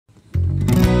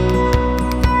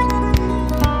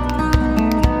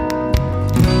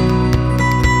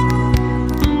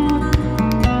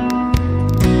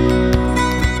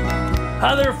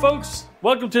Hi there, folks.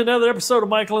 Welcome to another episode of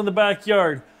Michael in the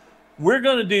Backyard. We're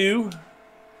going to do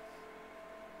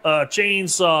a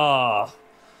chainsaw.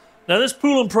 Now, this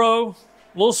Poulan Pro,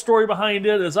 little story behind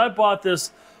it is I bought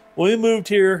this when we moved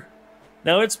here.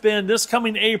 Now, it's been, this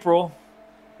coming April,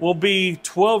 will be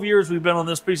 12 years we've been on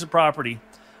this piece of property.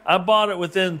 I bought it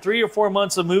within 3 or 4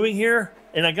 months of moving here,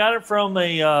 and I got it from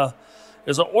it's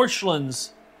an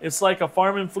Orchlands. It's like a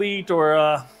farm and fleet,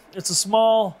 or it's a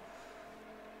small,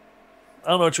 I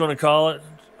don't know what you want to call it,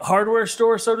 hardware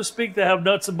store, so to speak. They have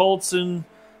nuts and bolts and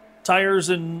tires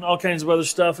and all kinds of other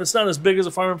stuff. It's not as big as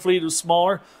a farm and fleet, it was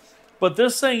smaller. But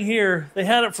this thing here, they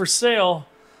had it for sale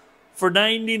for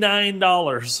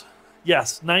 $99.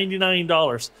 Yes,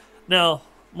 $99. Now,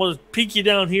 I'm going to peek you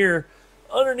down here.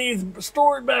 Underneath,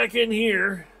 stored back in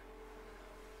here.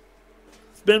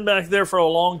 It's been back there for a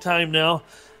long time now.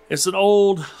 It's an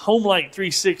old Homelight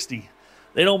 360.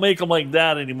 They don't make them like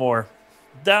that anymore.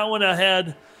 That one I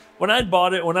had when I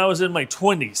bought it when I was in my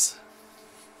 20s.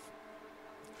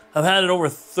 I've had it over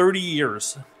 30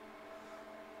 years.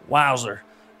 Wowzer.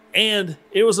 And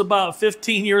it was about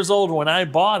 15 years old when I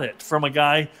bought it from a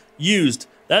guy used.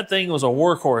 That thing was a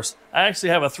workhorse. I actually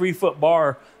have a 3-foot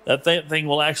bar that thing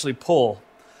will actually pull.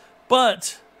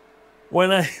 But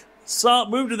when I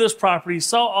moved to this property,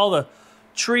 saw all the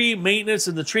tree maintenance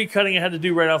and the tree cutting I had to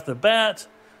do right off the bat,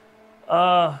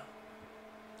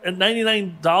 at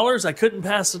 $99, I couldn't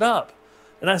pass it up.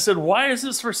 And I said, why is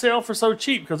this for sale for so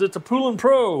cheap? Because it's a Poulan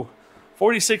Pro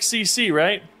 46cc,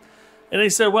 right? And they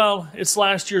said, well, it's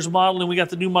last year's model and we got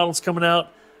the new models coming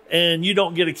out, and you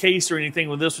don't get a case or anything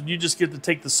with this one. You just get to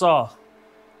take the saw.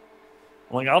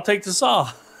 I'm like, I'll take the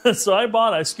saw. So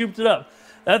I scooped it up.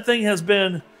 That thing has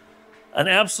been an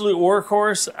absolute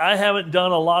workhorse. I haven't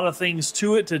done a lot of things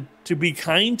to it to be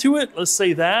kind to it. Let's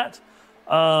say that.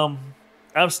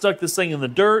 I've stuck this thing in the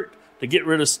dirt to get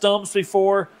rid of stumps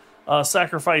before,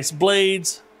 sacrifice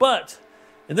blades. But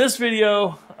in this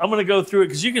video, I'm going to go through it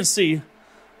because you can see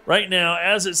right now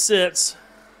as it sits,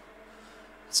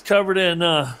 it's covered in,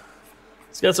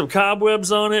 it's got some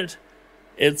cobwebs on it.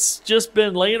 It's just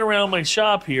been laying around my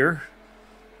shop here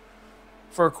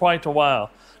for quite a while.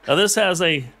 Now this has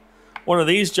one of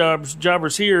these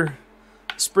jobbers here,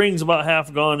 spring's about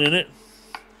half gone in it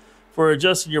for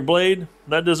adjusting your blade.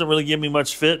 That doesn't really give me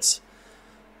much fits.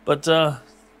 But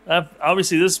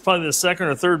obviously this is probably the second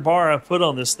or third bar I've put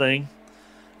on this thing.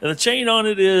 And the chain on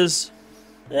it is,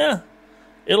 yeah,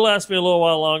 it'll last me a little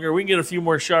while longer. We can get a few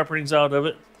more sharpenings out of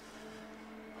it.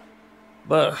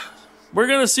 But we're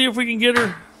going to see if we can get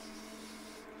her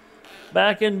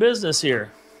back in business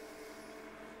here.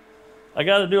 I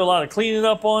got to do a lot of cleaning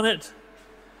up on it.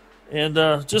 And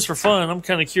just for fun, I'm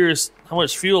kind of curious how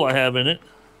much fuel I have in it.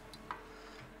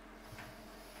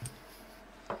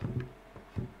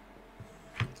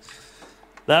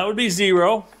 That would be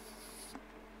 0.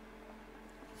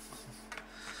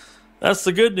 That's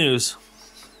the good news.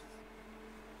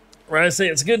 When I say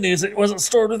it's good news, it wasn't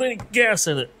stored with any gas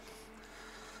in it.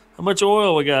 How much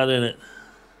oil we got in it?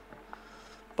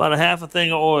 About a half a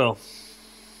thing of oil.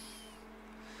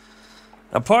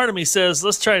 Now, part of me says,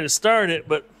 let's try to start it,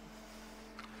 but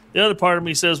the other part of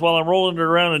me says, while I'm rolling it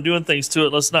around and doing things to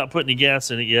it, let's not put any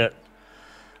gas in it yet.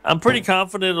 I'm pretty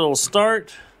confident it'll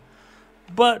start,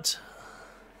 but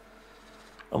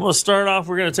I'm going to start off.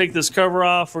 We're going to take this cover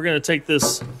off. We're going to take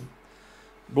this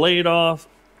blade off.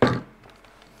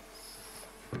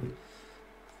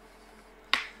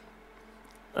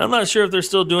 I'm not sure if they're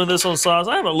still doing this on saws.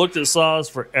 I haven't looked at saws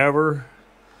forever.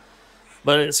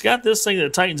 But it's got this thing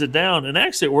that tightens it down, and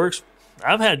actually it works.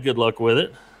 I've had good luck with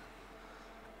it.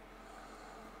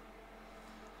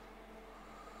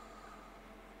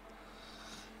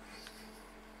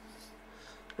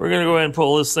 We're going to go ahead and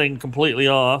pull this thing completely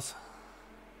off,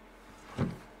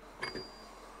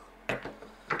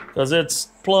 because it's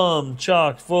plumb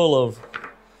chock full of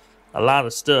a lot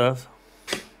of stuff.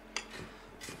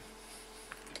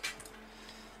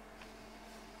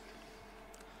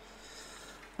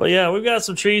 But yeah, we've got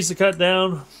some trees to cut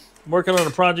down. I'm working on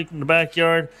a project in the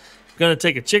backyard. I'm going to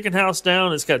take a chicken house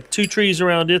down. It's got 2 trees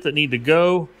around it that need to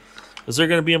go, because they're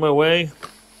going to be in my way.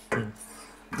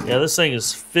 Yeah, this thing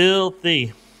is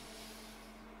filthy.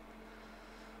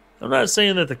 I'm not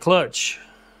saying that the clutch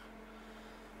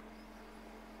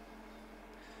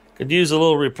could use a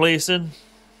little replacing,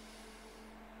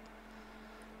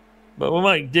 but we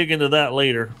might dig into that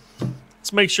later.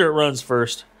 Let's make sure it runs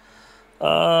first. We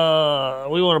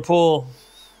want to pull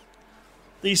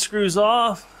these screws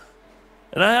off,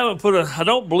 and I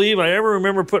don't believe I ever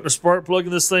remember putting a spark plug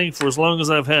in this thing for as long as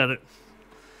I've had it.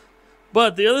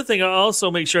 But the other thing I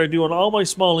also make sure I do on all my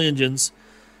small engines,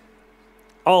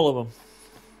 all of them,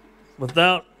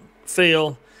 without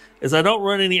fail is I don't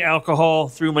run any alcohol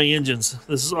through my engines.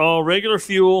 This is all regular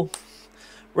fuel,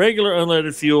 regular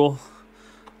unleaded fuel,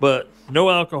 but no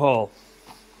alcohol.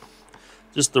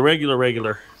 Just the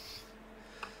regular.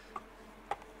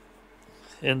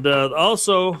 And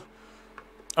also,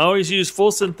 I always use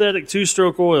full synthetic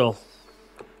 2-stroke oil,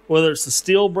 whether it's the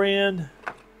Steel brand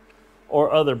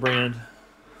or other brand.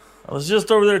 I was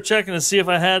just over there checking to see if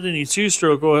I had any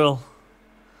 2-stroke oil.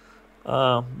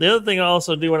 The other thing I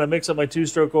also do when I mix up my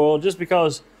 2-stroke oil, just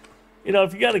because, you know,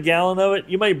 if you got a gallon of it,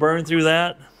 you may burn through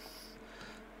that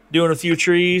doing a few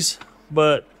trees,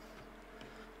 but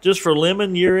just for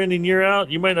lemon year in and year out,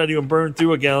 you might not even burn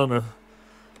through a gallon of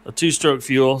a 2-stroke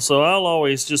fuel. So I'll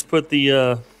always just put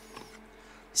the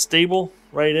stable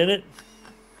right in it,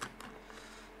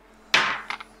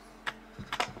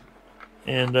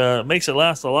 and it makes it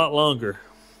last a lot longer.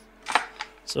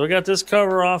 So we got this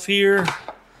cover off here,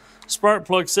 spark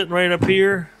plug sitting right up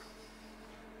here.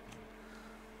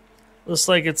 Looks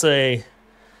like it's a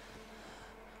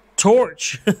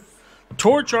torch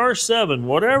torch R7,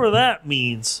 whatever that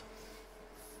means.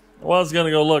 Well, I was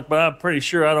gonna go look, but I'm pretty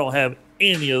sure I don't have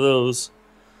any of those.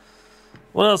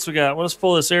 What else we got? Let's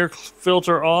pull this air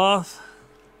filter off.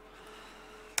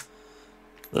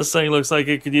 This thing looks like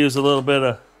it could use a little bit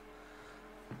of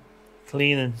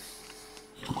cleaning.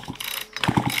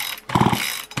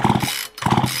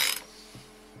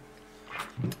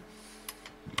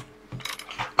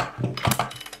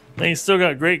 Thing's still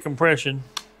got great compression.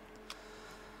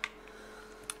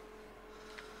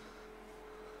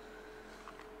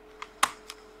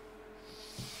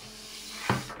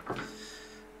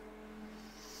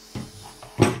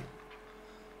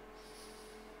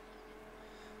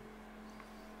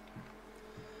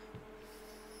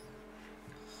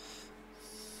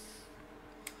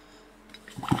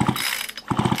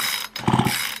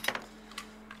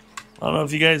 I don't know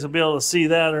if you guys will be able to see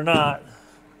that or not.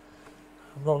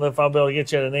 I don't know if I'll be able to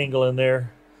get you at an angle in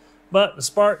there. But the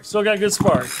spark, still got good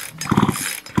spark.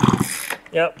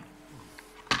 Yep.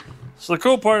 So the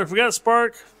cool part, if we got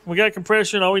spark, we got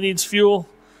compression, all we need is fuel.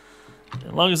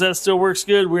 As long as that still works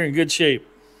good, we're in good shape.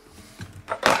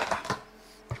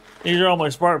 These are all my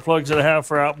spark plugs that I have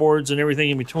for outboards and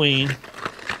everything in between.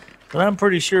 But I'm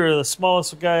pretty sure the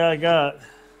smallest guy I got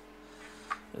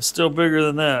is still bigger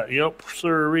than that. Yep,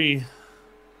 sirree.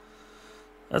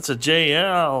 That's a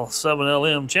JL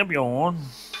 7LM Champion.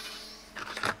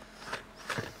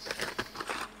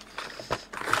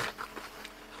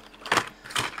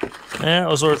 That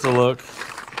was worth a look.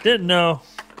 Didn't know.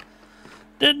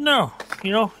 You know,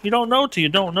 you don't know till you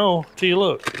don't know till you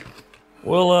look.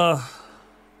 We'll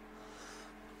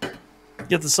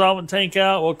get the solvent tank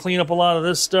out. We'll clean up a lot of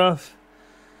this stuff.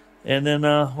 And then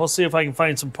we'll see if I can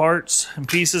find some parts and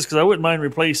pieces, because I wouldn't mind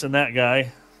replacing that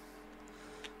guy.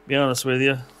 Be honest with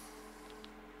you.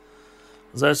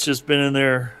 Because that's just been in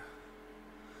there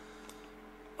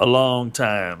a long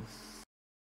time.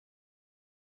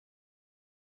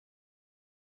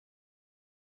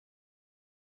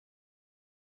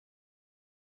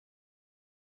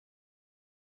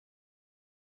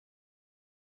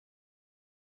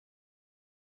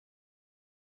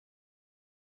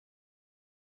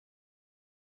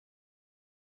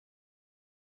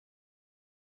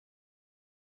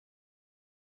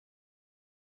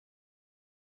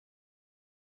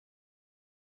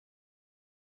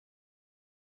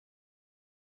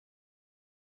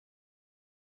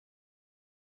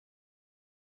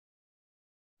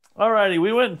 Alrighty,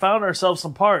 we went and found ourselves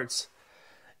some parts.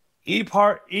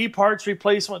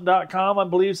 epartsreplacement.com, I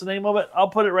believe is the name of it. I'll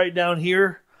put it right down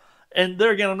here. And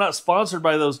there again, I'm not sponsored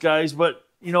by those guys, but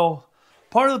you know,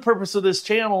 part of the purpose of this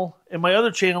channel and my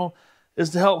other channel is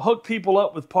to help hook people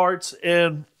up with parts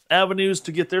and avenues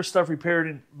to get their stuff repaired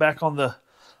and back on the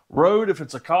road if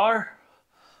it's a car,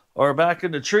 or back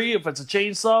in the tree if it's a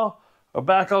chainsaw, or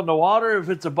back on the water if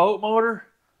it's a boat motor,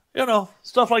 you know,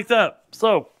 stuff like that.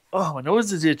 So, oh, my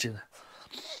nose is itching.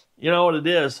 You know what it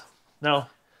is. Now,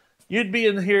 you'd be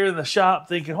in here in the shop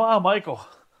thinking, wow, Michael,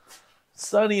 it's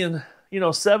sunny and,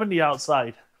 70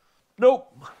 outside. Nope.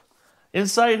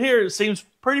 Inside here, it seems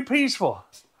pretty peaceful.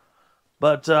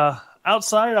 But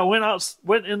outside, I went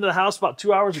into the house about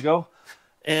 2 hours ago,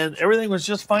 and everything was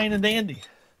just fine and dandy.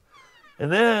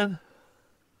 And then,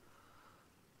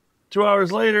 2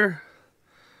 hours later,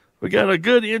 we got a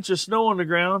good inch of snow on the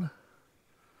ground.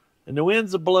 And the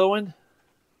winds are blowing.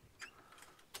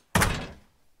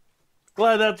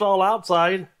 Glad that's all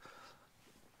outside.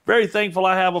 Very thankful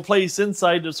I have a place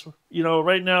inside that's,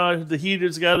 right now the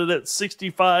heater's got it at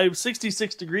 65,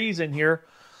 66 degrees in here.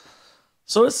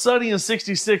 So it's sunny and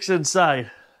 66 inside.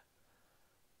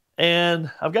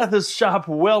 And I've got this shop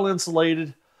well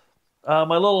insulated. My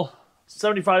little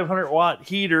 7,500 watt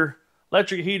heater,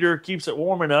 electric heater, keeps it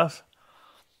warm enough.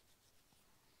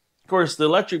 Of course, the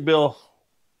electric bill,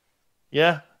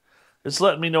 yeah, it's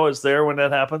letting me know it's there when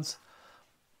that happens.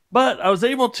 But I was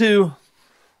able to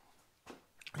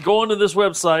go onto this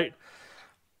website,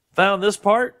 found this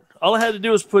part. All I had to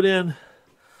do was put in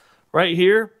right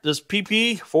here, this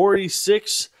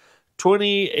PP4620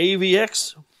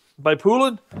 AVX by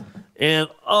Poulan, and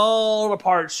all the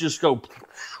parts just go.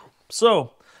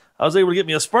 So I was able to get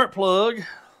me a spark plug,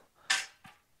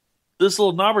 this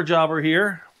little knobber jobber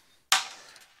here,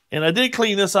 and I did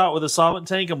clean this out with a solvent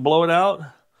tank and blow it out.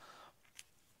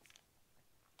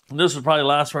 And this would probably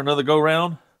last for another go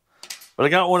round, but I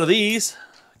got one of these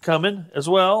coming as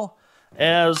well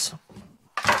as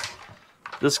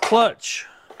this clutch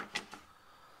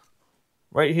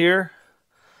right here.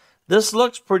 This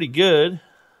looks pretty good,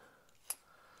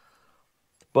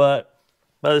 but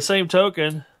by the same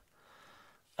token,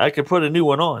 I could put a new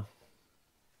one on.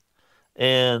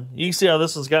 And you can see how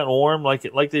this one's gotten warm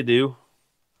like they do.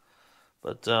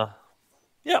 But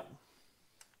yeah,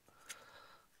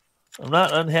 I'm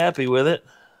not unhappy with it.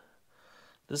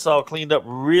 This all cleaned up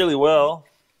really well.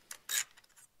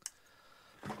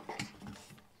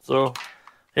 So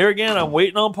here again, I'm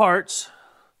waiting on parts,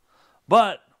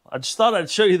 but I just thought I'd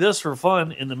show you this for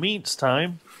fun in the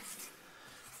meantime.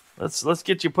 Let's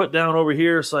get you put down over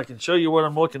here so I can show you what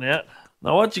I'm looking at.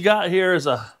 Now what you got here is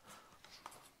a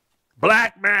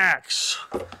Black Max.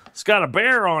 It's got a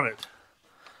bear on it.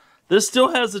 This still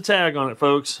has the tag on it,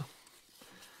 folks.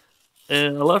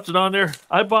 And I left it on there.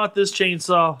 I bought this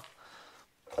chainsaw,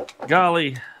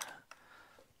 golly,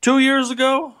 2 years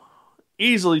ago?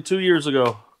 Easily 2 years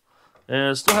ago.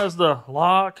 And it still has the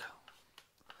lock.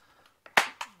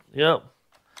 Yep.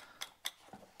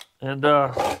 And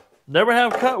never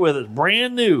have cut with it.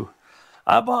 Brand new.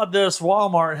 I bought this.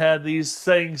 Walmart had these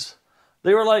things.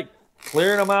 They were like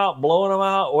clearing them out, blowing them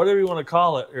out, whatever you want to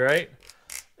call it, right?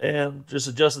 And just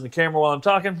adjusting the camera while I'm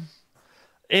talking.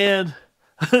 And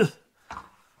has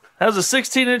a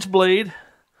 16-inch blade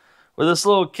with this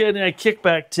little kidney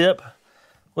kickback tip,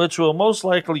 which will most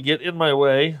likely get in my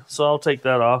way, so I'll take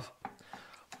that off.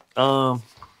 That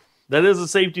is a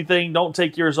safety thing. Don't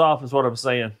take yours off is what I'm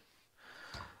saying.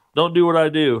 Don't do what I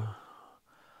do.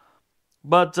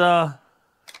 But,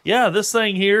 yeah, this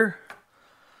thing here,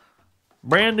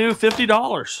 brand new,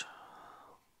 $50.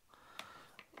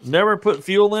 Never put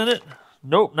fuel in it.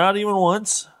 Nope, not even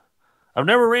once. I've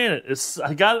never ran it.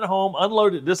 I got it home,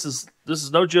 unloaded. This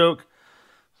is no joke.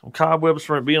 Some cobwebs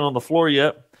from it being on the floor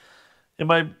yet. In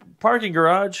my parking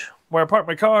garage, where I parked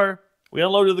my car, we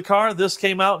unloaded the car. This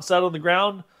came out and sat on the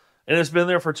ground, and it's been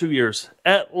there for 2 years.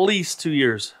 At least 2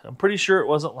 years. I'm pretty sure it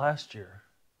wasn't last year.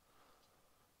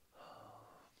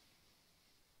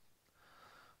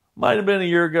 Might have been a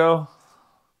year ago.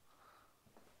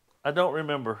 I don't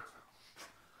remember.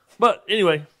 But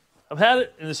anyway, I've had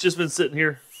it, and it's just been sitting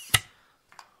here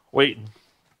waiting.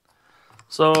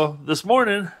 So this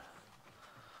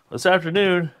this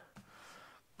afternoon,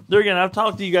 there again, I've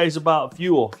talked to you guys about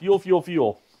fuel.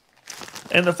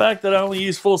 And the fact that I only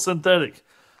use full synthetic.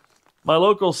 My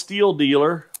local steel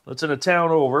dealer that's in a town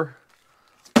over,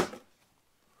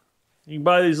 you can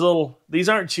buy these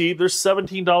aren't cheap. They're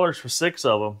 $17 for 6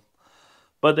 of them.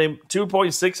 But they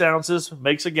 2.6 ounces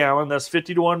makes a gallon. That's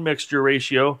 50-to-1 mixture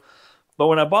ratio. But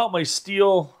when I bought my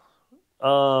steel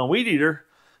weed eater,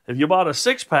 if you bought a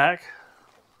 6-pack,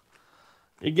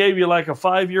 it gave you like a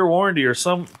 5-year warranty or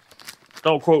some,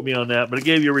 don't quote me on that, but it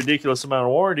gave you a ridiculous amount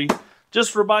of warranty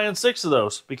just for buying 6 of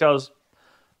those. Because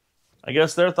I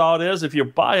guess their thought is, if you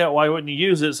buy it, why wouldn't you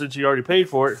use it since you already paid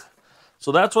for it?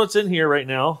 So that's what's in here right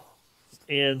now.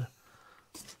 And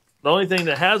the only thing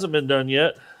that hasn't been done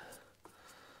yet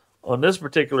on this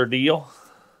particular deal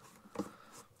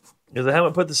is I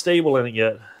haven't put the stable in it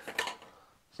yet.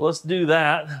 So let's do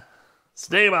that.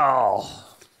 Stable.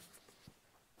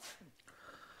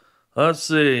 Let's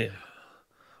see.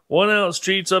 1 ounce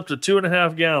treats up to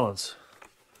 2.5 gallons.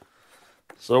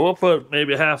 So we'll put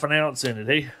maybe half an ounce in it,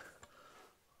 eh?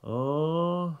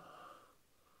 Oh,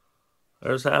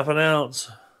 there's half an ounce.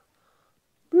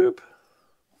 Boop.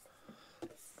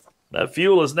 That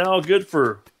fuel is now good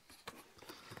for,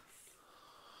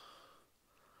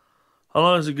 how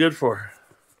long is it good for?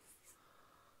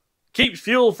 Keeps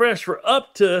fuel fresh for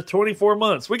up to 24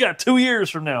 months. We got 2 years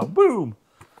from now. Boom.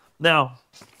 Now,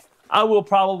 I will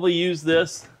probably use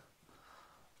this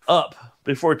up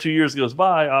before 2 years goes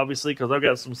by, obviously, because I've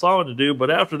got some sawing to do.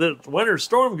 But after the winter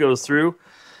storm goes through,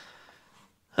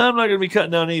 I'm not going to be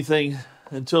cutting down anything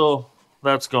until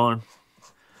that's gone.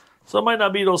 So it might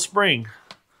not be till spring.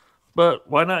 But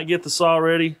why not get the saw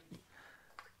ready?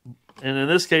 And in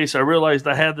this case, I realized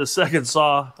I had the second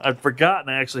saw. I'd forgotten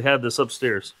I actually had this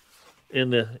upstairs in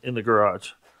the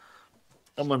garage.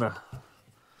 I'm gonna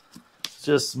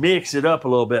just mix it up a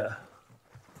little bit.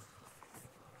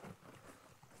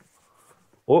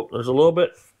 Oh, there's a little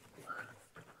bit.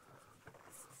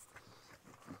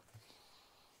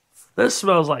 This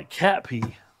smells like cat pee.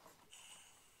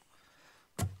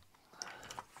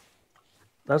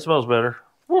 That smells better.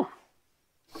 Woo.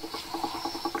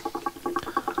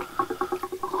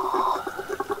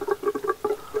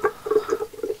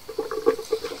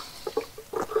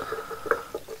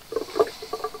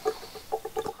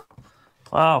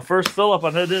 Wow, first fill up,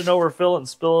 I didn't overfill it and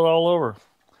spill it all over.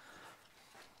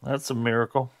 That's a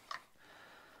miracle.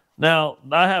 Now,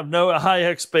 I have no high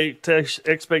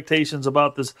expectations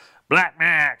about this Black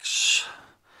Max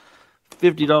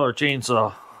 $50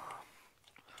 chainsaw.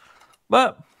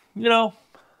 But, you know,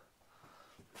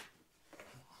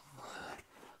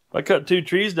 if I cut 2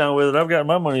 trees down with it, I've got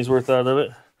my money's worth out of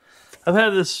it. I've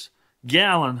had this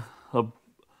gallon of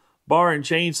bar and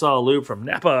chainsaw lube from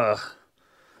Napa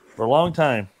for a long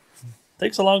time.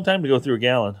 Takes a long time to go through a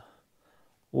gallon.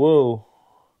 Whoa.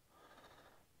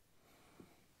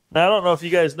 Now, I don't know if you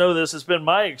guys know this. It's been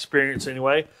my experience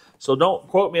anyway, so don't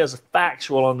quote me as a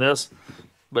factual on this.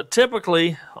 But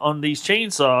typically, on these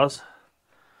chainsaws,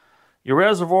 your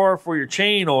reservoir for your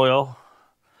chain oil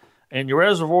and your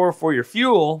reservoir for your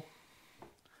fuel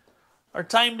are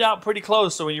timed out pretty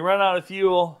close. So when you run out of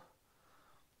fuel,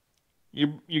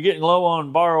 you're getting low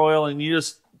on bar oil, and you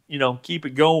just, you know, keep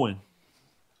it going.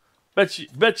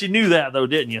 Bet you knew that, though,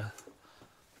 didn't you?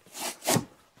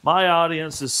 My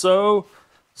audience is so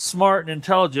smart and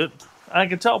intelligent. I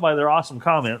can tell by their awesome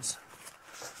comments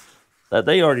that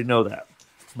they already know that.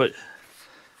 But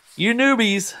you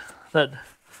newbies that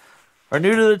are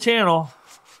new to the channel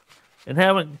and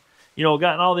haven't, you know,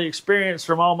 gotten all the experience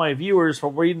from all my viewers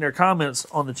from reading their comments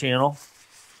on the channel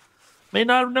may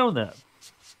not have known that.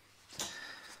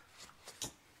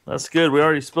 That's good. We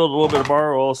already spilled a little bit of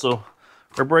bar oil, so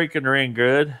we're breaking her in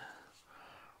good.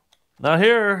 Now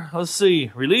here, let's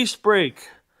see. Release brake.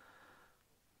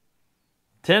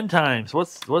 10 times.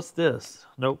 What's this?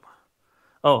 Nope.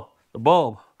 Oh, the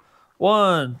bulb.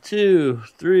 1, 2,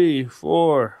 3,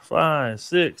 4, 5,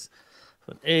 6,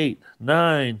 8,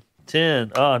 9,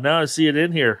 10. Oh, now I see it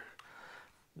in here.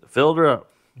 Filled her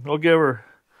up. We'll give her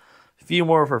a few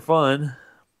more for fun.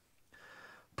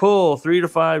 Pull 3 to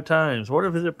 5 times. What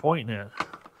is it pointing at?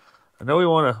 I know we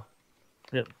want to.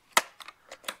 Yep.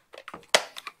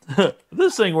 If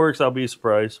this thing works, I'll be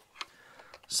surprised.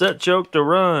 Set choke to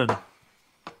run.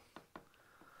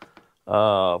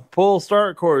 Pull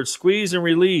start cord, squeeze and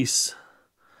release.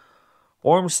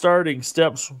 Warm starting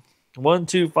steps 1,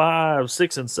 2, 5,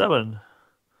 6, and 7.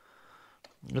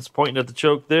 It's pointing at the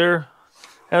choke there.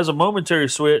 Has a momentary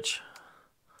switch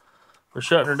for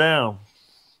shutting her down.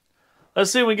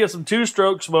 Let's see if we can get some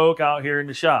 2-stroke smoke out here in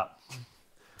the shop.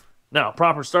 Now,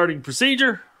 proper starting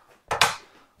procedure.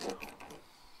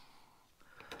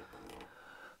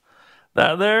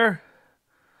 That there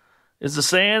is the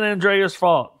San Andreas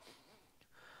Fault.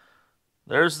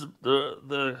 There's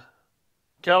the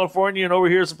California, and over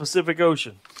here is the Pacific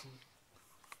Ocean.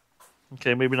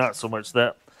 Okay, maybe not so much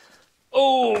that.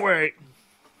 Oh, wait.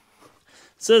 It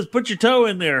says put your toe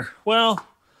in there. Well,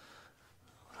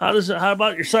 how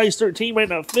about your size 13 might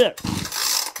not fit?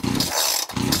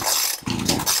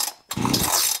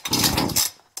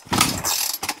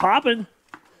 Popping.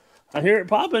 I hear it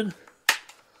popping.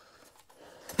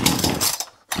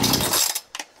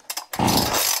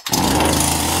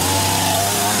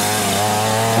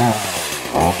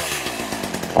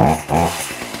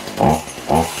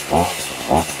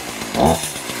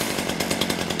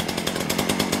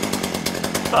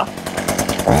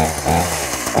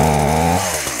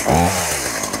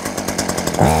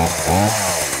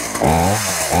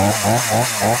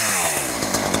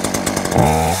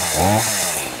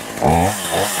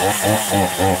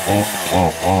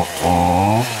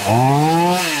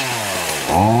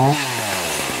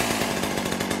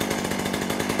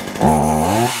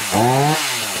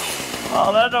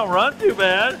 Oh, that don't run too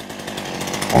bad.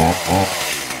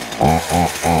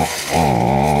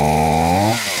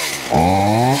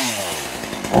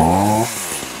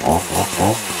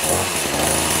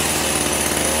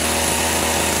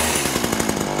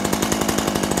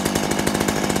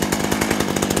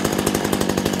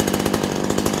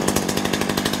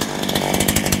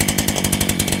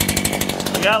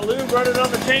 I got lube running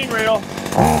on the chain rail.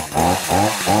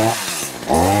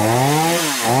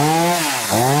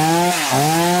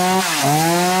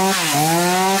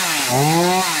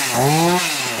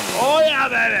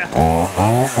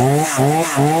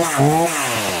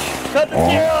 Cut the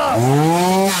gear off.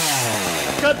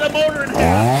 Cut the motor in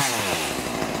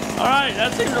half. All right,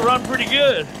 that seems to run pretty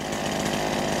good.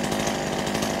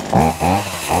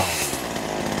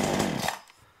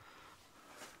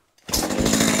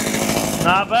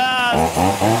 Not bad.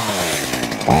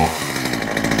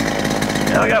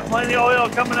 Yeah, we got plenty of oil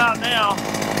coming out now.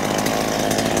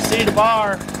 See the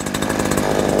bar.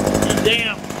 He's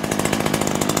damp.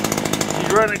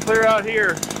 He's running clear out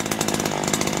here.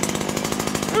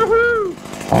 Woohoo!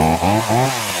 I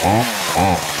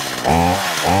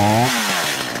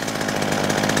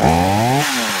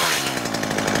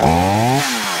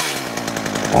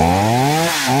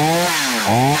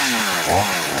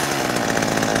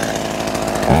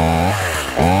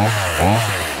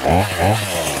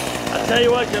tell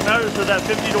you what, you'll notice with that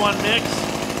 50-to-1 mix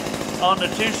on the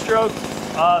 2-stroke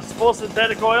full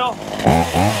synthetic oil,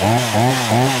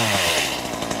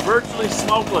 virtually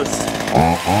smokeless.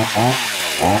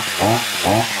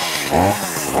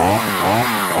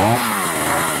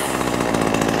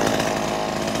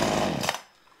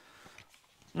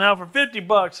 Now for 50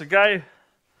 bucks, a guy,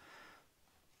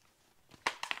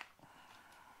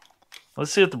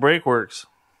 let's see if the brake works.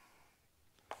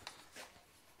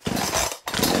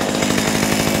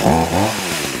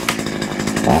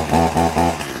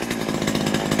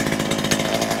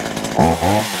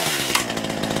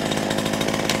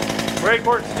 Brake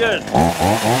works good.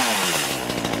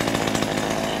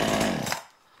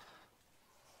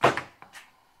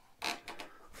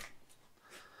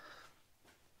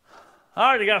 I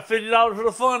already got $50 for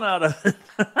the fun out of it.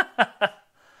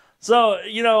 So,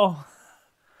 you know,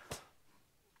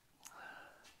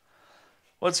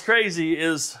 what's crazy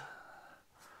is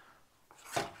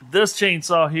this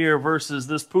chainsaw here versus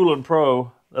this Poulan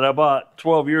Pro that I bought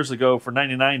 12 years ago for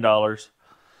 $99.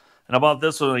 And I bought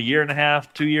this one a year and a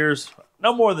half, 2 years,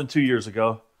 no more than 2 years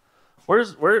ago.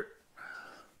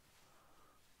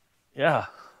 Yeah.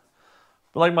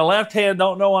 But like my left hand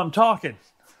don't know I'm talking.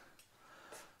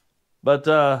 But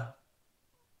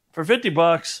for 50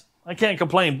 bucks, I can't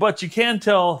complain. But you can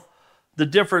tell the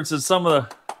difference in some of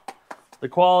the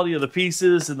quality of the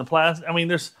pieces and the plastic. I mean,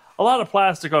 there's a lot of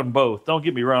plastic on both, don't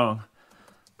get me wrong.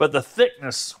 But the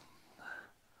thickness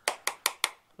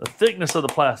of the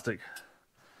plastic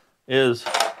is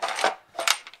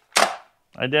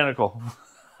identical.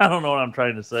 I don't know what I'm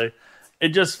trying to say. It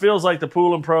just feels like the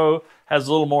Poulan Pro has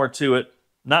a little more to it.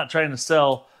 Not trying to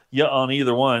sell you on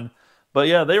either one. But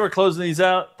yeah, they were closing things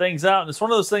out, and it's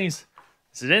one of those things,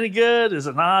 is it any good? Is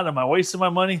it not? Am I wasting my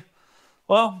money?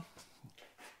 Well,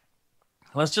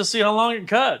 let's just see how long it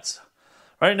cuts.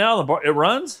 Right now, it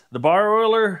runs. The bar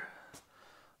oiler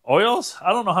oils,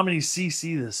 I don't know how many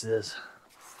cc this is.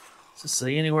 Does it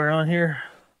say anywhere on here?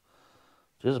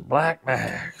 Just black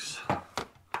max.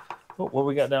 Oh, what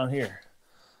we got down here?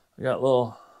 We got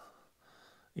little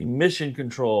emission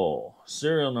control,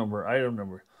 serial number, item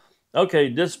number. Okay,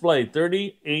 display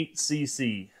 38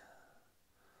 cc.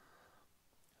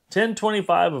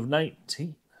 1025 of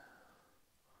 19.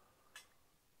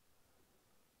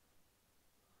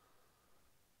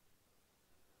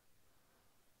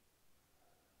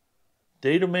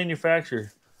 Date of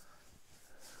manufacture.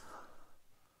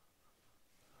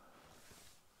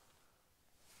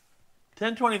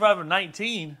 $10.25 of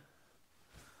 19.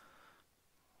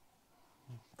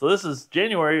 So this is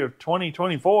January of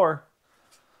 2024.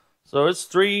 So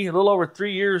it's a little over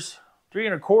 3 years,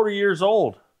 3.25 years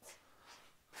old.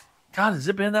 God, has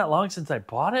it been that long since I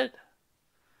bought it?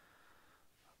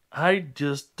 I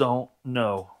just don't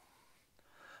know.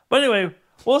 But anyway,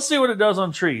 we'll see what it does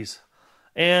on trees.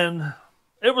 And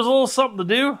it was a little something to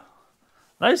do.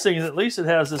 Nice thing is at least it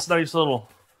has this nice little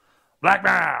black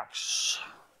box.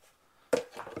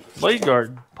 Blade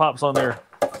guard pops on there.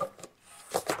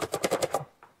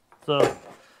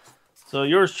 So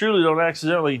yours truly don't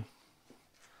accidentally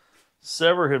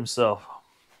sever himself.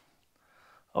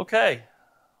 Okay.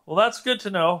 Well, that's good to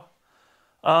know.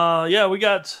 Yeah, we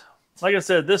got, like I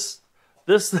said, this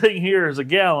thing here is a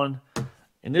gallon,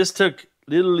 and this took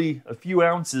literally a few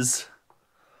ounces.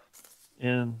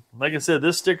 And like I said,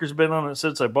 this sticker's been on it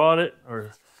since I bought it, or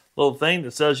a little thing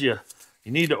that says you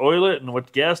need to oil it and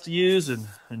what gas to use in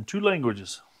 2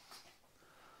 languages.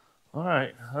 All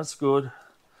right, that's good.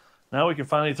 Now we can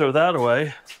finally throw that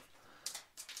away.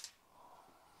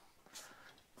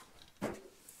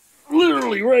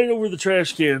 Literally right over the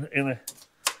trash can. And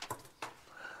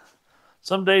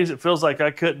some days it feels like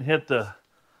I couldn't hit the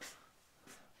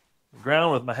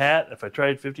ground with my hat if I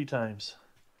tried 50 times.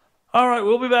 All right,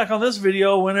 we'll be back on this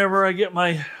video whenever I get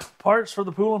my parts for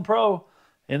the Poulan Pro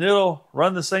and it'll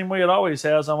run the same way it always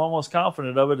has. I'm almost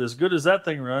confident of it. As good as that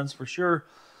thing runs, for sure.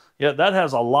 Yeah, that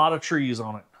has a lot of trees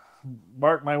on it.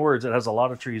 Mark my words, it has a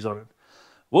lot of trees on it.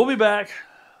 We'll be back.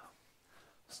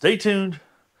 Stay tuned.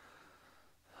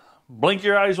 Blink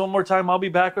your eyes one more time. I'll be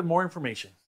back with more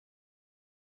information.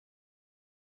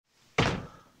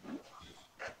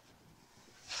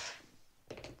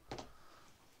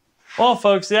 Well,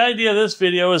 folks, the idea of this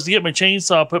video is to get my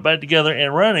chainsaw put back together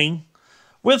and running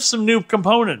with some new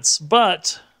components.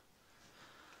 But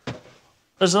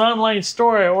there's an online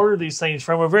store I ordered these things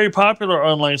from, a very popular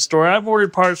online store. I've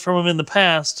ordered parts from them in the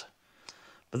past,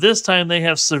 but this time they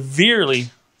have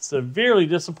severely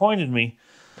disappointed me.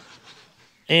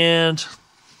 And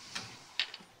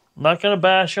I'm not going to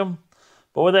bash them,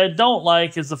 but what I don't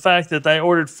like is the fact that I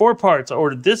ordered 4 parts. I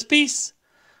ordered this piece,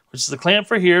 which is the clamp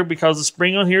for here because the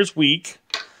spring on here is weak,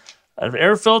 an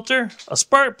air filter, a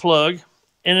spark plug,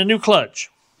 and a new clutch.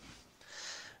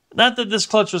 Not that this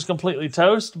clutch was completely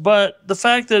toast, but the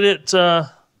fact that it,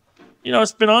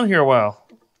 it's been on here a while.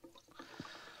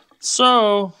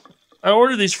 So I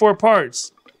ordered these 4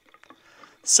 parts,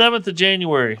 7th of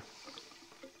January.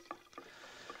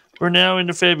 We're now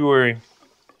into February.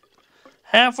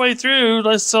 Halfway through,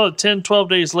 let's call it 10, 12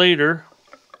 days later,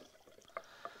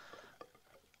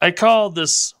 I called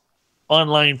this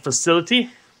online facility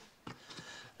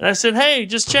and I said, hey,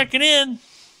 just checking in.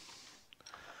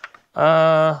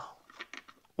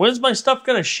 When's my stuff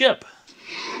going to ship?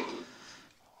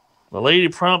 The lady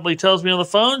promptly tells me on the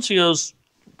phone, she goes,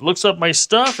 looks up my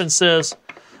stuff and says,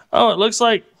 oh, it looks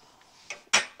like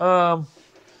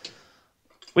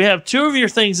we have 2 of your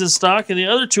things in stock and the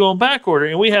other 2 on back order,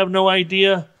 and we have no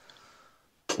idea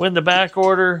when the back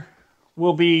order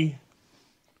will be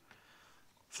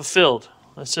fulfilled.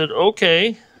 I said,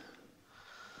 okay.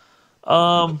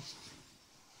 No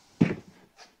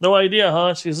idea,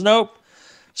 huh? She goes, nope.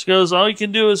 She goes, all you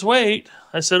can do is wait.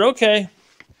 I said, okay.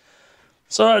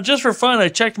 So just for fun, I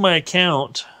checked my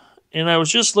account, and I was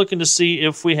just looking to see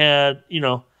if we had,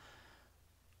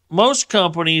 most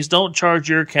companies don't charge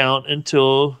your account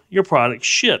until your product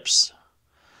ships.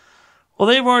 Well,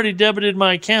 they've already debited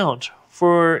my account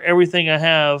for everything I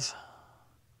have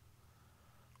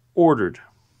ordered.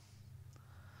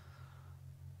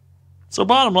 So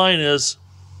bottom line is,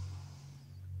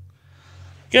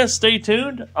 guess stay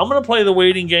tuned. I'm going to play the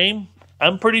waiting game.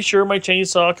 I'm pretty sure my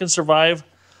chainsaw can survive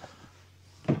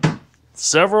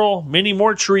many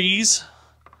more trees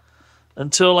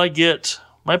until I get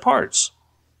my parts.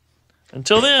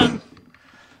 Until then,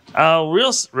 I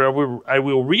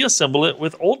will reassemble it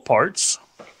with old parts.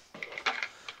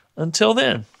 Until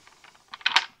then.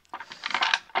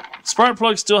 Spark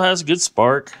plug still has a good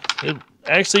spark.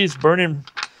 It's burning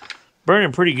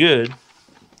pretty good.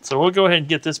 So we'll go ahead and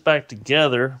get this back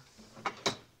together.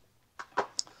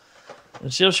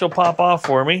 And see if she'll pop off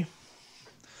for me.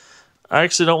 I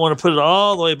actually don't want to put it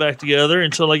all the way back together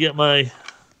until I get my...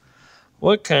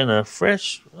 What kind of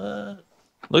fresh...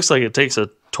 looks like it takes a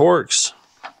Torx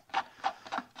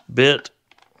bit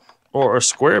or a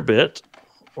square bit,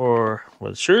 or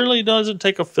well, it surely doesn't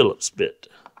take a Phillips bit.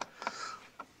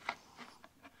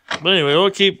 But anyway,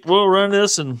 we'll run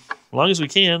this, and as long as we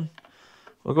can,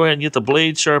 we'll go ahead and get the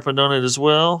blade sharpened on it as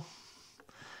well.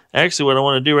 Actually, what I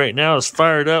want to do right now is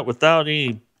fire it up without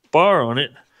any bar on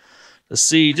it to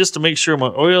see, just to make sure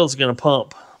my oil is going to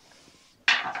pump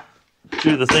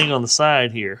through the thing on the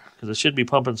side here, because it should be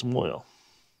pumping some oil.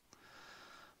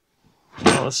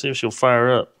 Well, let's see if she'll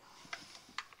fire up.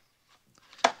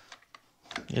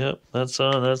 Yep, that's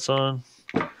on, that's on.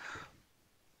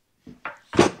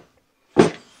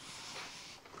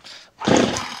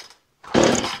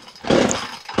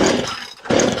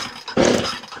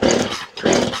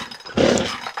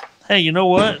 Hey, you know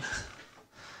what?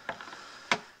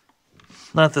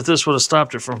 Not that this would have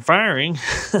stopped it from firing.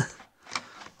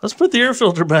 Let's put the air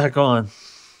filter back on.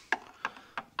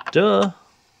 Duh.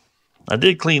 I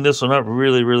did clean this one up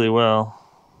really, really well.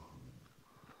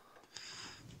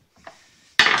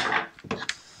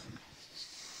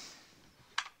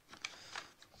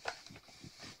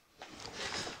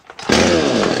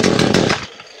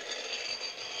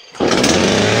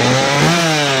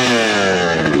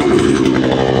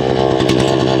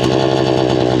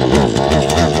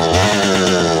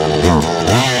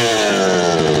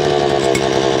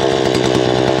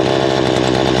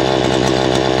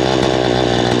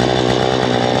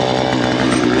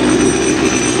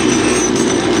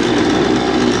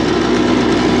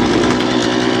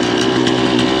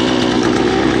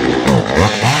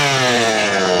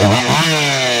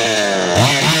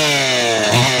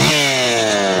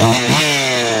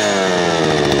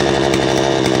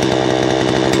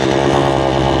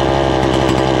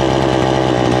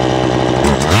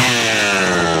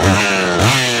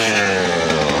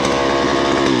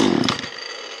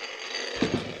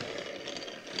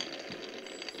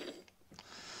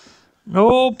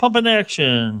 pumping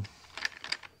action.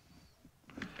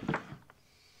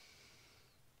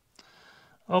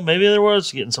 Oh, maybe there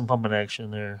was getting some pumping action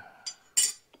there.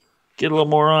 Get a little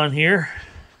more on here.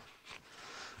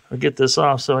 I'll get this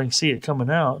off so I can see it coming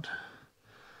out.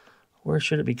 Where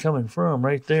should it be coming from?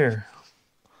 Right there.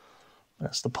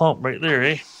 That's the pump right there,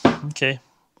 eh? Okay,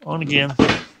 on again.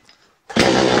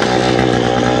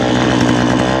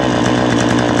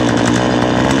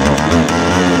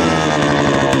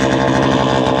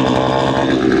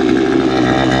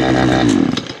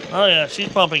 Oh yeah, she's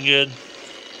pumping good.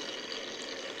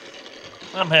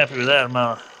 I'm happy with that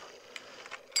amount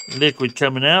of liquid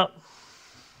coming out.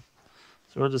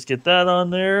 So we'll just get that on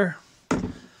there.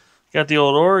 Got the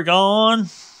old Oregon.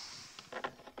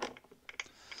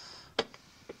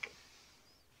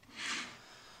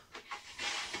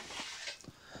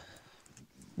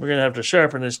 We're going to have to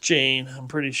sharpen this chain, I'm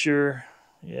pretty sure.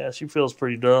 Yeah, she feels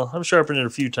pretty dull. I've sharpened it a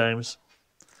few times.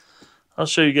 I'll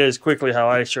show you guys quickly how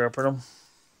I sharpen them.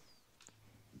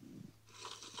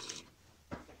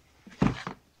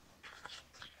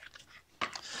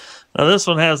 Now this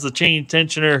one has the chain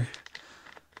tensioner.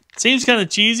 It seems kind of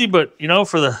cheesy, but you know,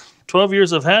 for the 12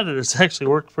 years I've had it, it's actually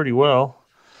worked pretty well.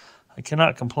 I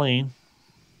cannot complain.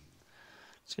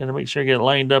 Just got to make sure I get it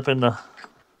lined up in the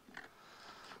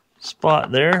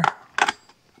spot there.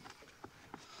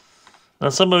 Now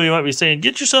some of you might be saying,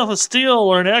 get yourself a Steel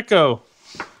or an Echo.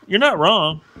 You're not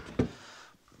wrong.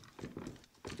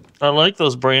 I like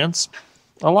those brands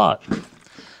a lot.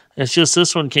 It's just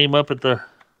this one came up at the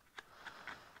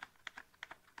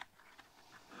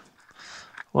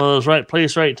one of those right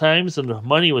place, right times, and the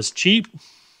money was cheap,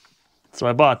 so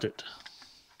I bought it.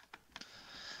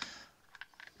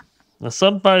 Now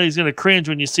somebody's going to cringe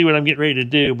when you see what I'm getting ready to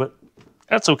do, but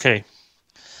that's okay.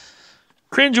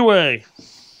 Cringe away.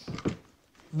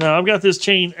 Now I've got this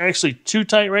chain actually too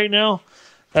tight right now.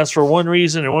 That's for one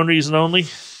reason and one reason only.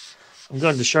 I'm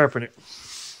going to sharpen it.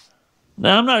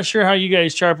 Now I'm not sure how you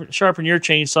guys sharpen your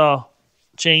chainsaw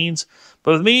chains.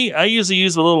 But with me, I usually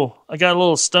use I got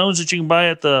little stones that you can buy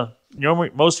at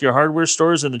most of your hardware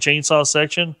stores in the chainsaw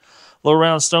section. A little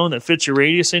round stone that fits your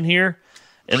radius in here.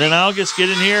 And then I'll just get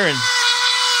in here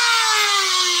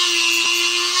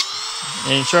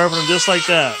and sharpen them just like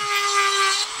that.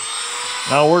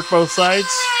 And I'll work both sides.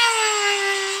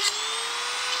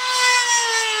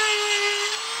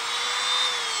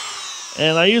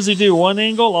 And I usually do one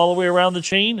angle all the way around the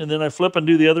chain, and then I flip and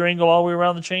do the other angle all the way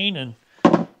around the chain, and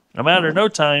no matter of no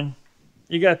time,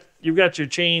 you've got your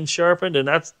chain sharpened, and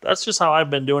that's just how I've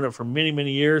been doing it for many,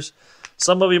 many years.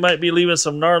 Some of you might be leaving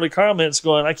some gnarly comments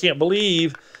going, I can't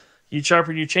believe you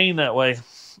sharpen your chain that way.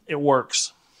 It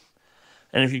works.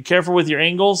 And if you're careful with your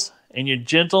angles and you're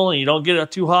gentle and you don't get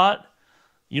it too hot,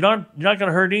 you're not going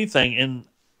to hurt anything. And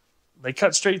they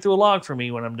cut straight through a log for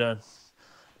me when I'm done.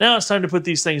 Now it's time to put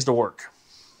these things to work.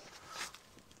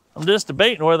 I'm just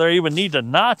debating whether I even need to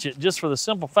notch it, just for the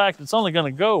simple fact it's only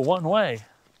going to go one way.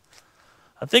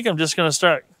 I think I'm just going to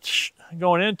start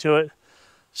going into it.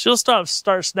 She'll start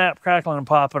snap, crackling, and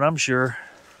popping, I'm sure.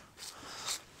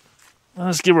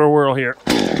 Let's give her a whirl here.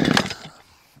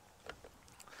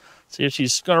 See if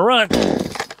she's going to run.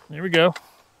 Here we go.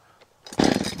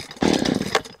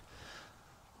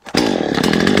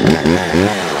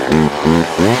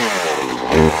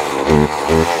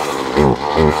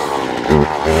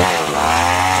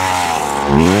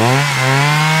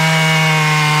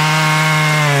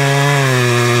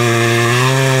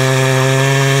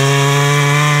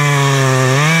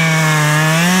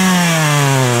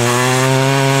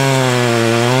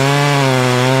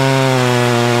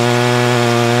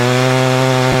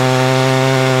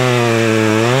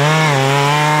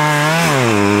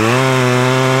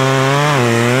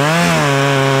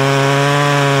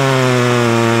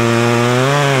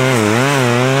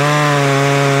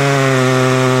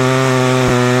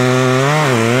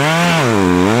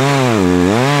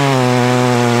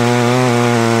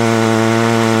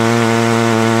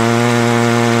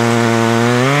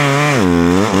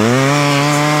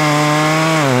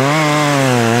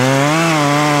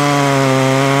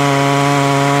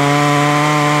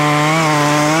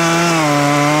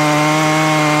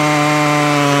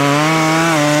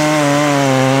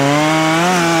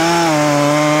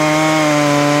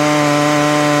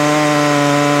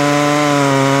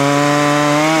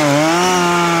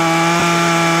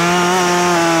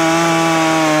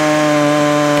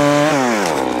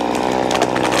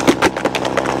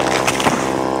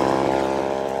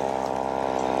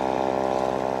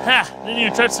 Didn't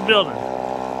even touch the building.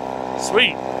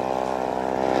 Sweet.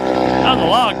 On the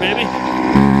log, baby.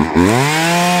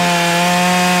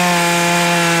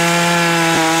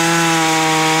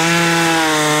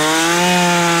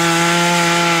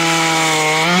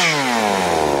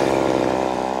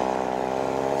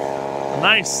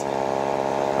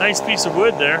 Nice piece of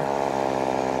wood there.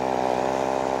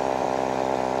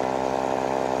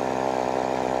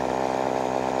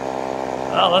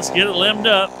 Well, let's get it limbed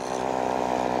up.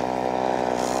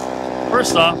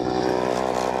 First off,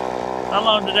 how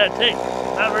long did that take?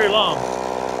 Not very long.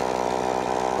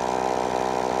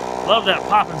 Love that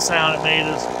popping sound it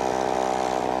made. Is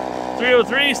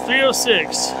 303,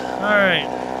 306. All right.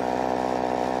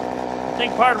 I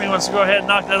think part of me wants to go ahead and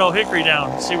knock that old hickory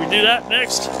down. See, we do that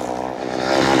next.